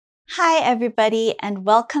Hi everybody and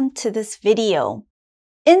welcome to this video.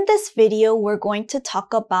 In this video, we're going to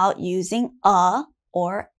talk about using a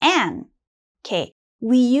or an. Okay,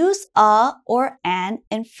 we use a or an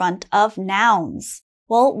in front of nouns.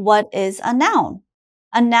 Well, what is a noun?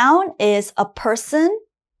 A noun is a person,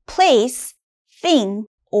 place, thing,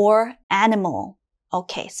 or animal.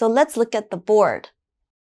 Okay, so let's look at the board.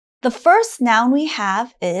 The first noun we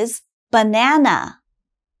have is banana.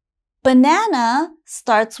 Banana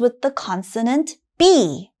starts with the consonant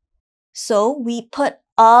B. So we put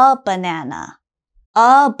a banana.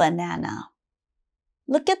 A banana.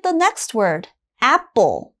 Look at the next word,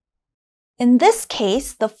 apple. In this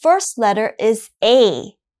case, the first letter is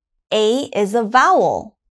A. A is a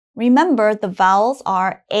vowel. Remember, the vowels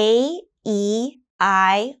are A, E,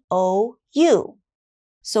 I, O, U.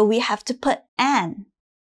 So we have to put an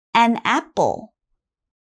apple.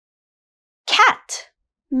 Cat.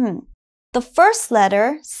 The first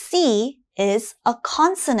letter, C, is a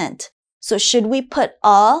consonant. So should we put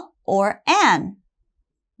a or an?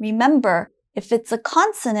 Remember, if it's a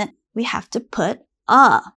consonant, we have to put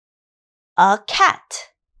a. A cat.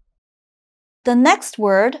 The next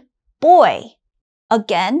word, boy.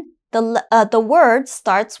 Again, the word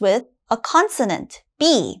starts with a consonant,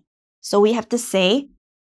 B. So we have to say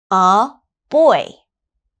a boy.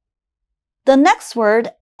 The next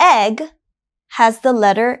word, egg, has the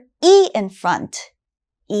letter E in front.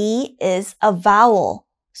 E is a vowel.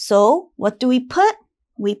 So what do we put?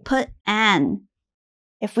 We put an.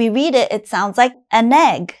 If we read it, it sounds like an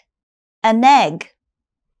egg. An egg.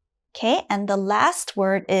 Okay, and the last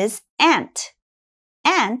word is ant.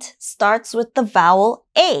 Ant starts with the vowel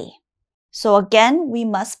A. So again, we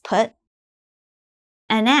must put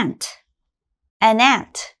an ant. An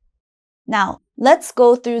ant. Now, let's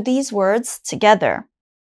go through these words together.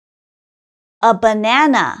 A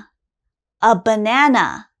banana. A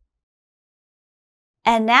banana.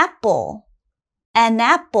 An apple. An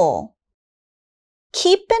apple.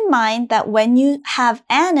 Keep in mind that when you have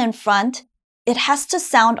an in front, it has to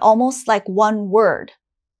sound almost like one word.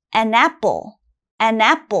 An apple. An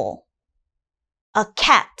apple. A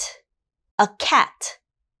cat. A cat.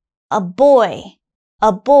 A boy.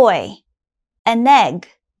 A boy. An egg.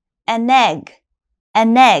 An egg.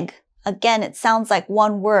 An egg. Again, it sounds like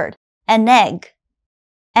one word. An egg.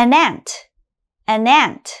 An ant. An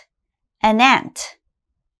ant. An ant.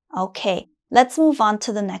 Okay, let's move on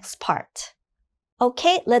to the next part.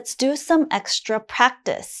 Okay, let's do some extra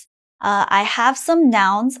practice. I have some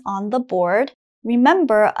nouns on the board.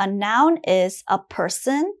 Remember, a noun is a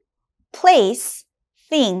person, place,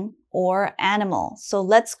 thing, or animal. So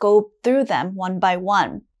let's go through them one by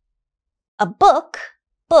one. A book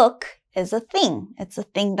is a thing. It's a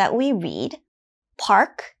thing that we read.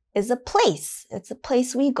 Park is a place. It's a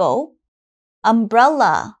place we go.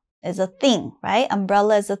 Umbrella is a thing, right?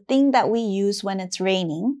 Umbrella is a thing that we use when it's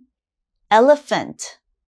raining. Elephant.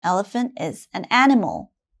 Elephant is an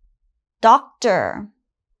animal. Doctor.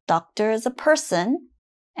 Doctor is a person.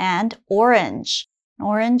 And orange.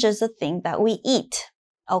 Orange is a thing that we eat.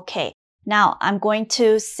 Okay, now I'm going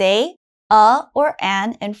to say a or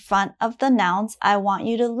an in front of the nouns. I want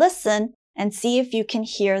you to listen and see if you can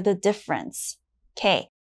hear the difference. Okay,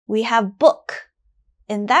 we have book.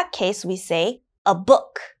 In that case, we say a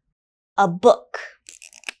book. A book.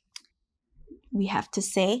 We have to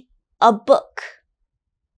say a book.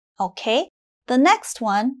 Okay, the next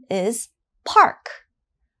one is park.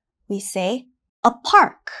 We say a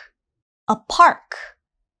park. A park.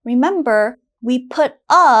 Remember, we put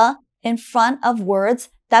a in front of words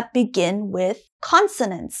that begin with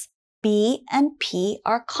consonants. B and P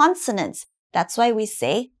are consonants. That's why we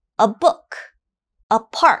say a book. A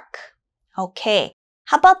park. Okay,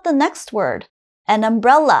 how about the next word? An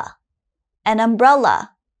umbrella. An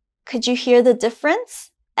umbrella. Could you hear the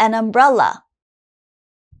difference? An umbrella.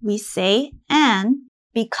 We say an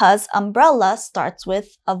because umbrella starts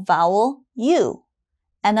with a vowel U.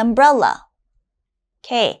 An umbrella.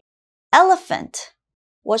 Okay, elephant.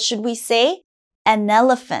 What should we say? An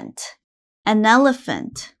elephant. An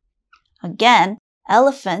elephant. Again,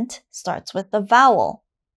 elephant starts with a vowel.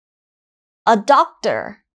 A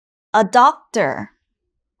doctor. A doctor.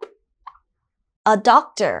 A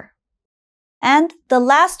doctor. And the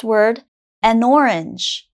last word, an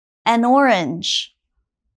orange. An orange.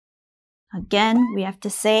 Again, we have to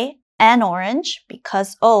say an orange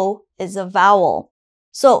because O is a vowel.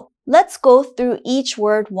 So let's go through each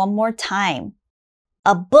word one more time.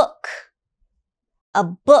 A book. A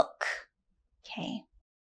book. Okay.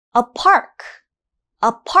 A park.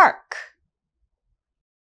 A park.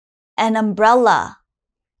 An umbrella.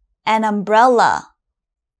 An umbrella.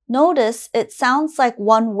 Notice it sounds like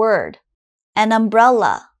one word. An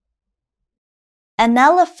umbrella. An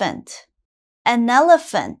elephant. An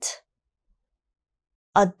elephant.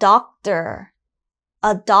 A doctor.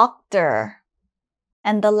 A doctor.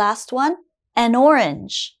 And the last one, an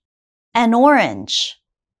orange. An orange.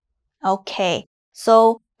 Okay,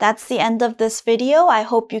 so that's the end of this video. I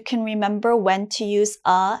hope you can remember when to use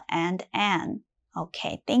a and an.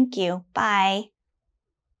 Okay, thank you. Bye.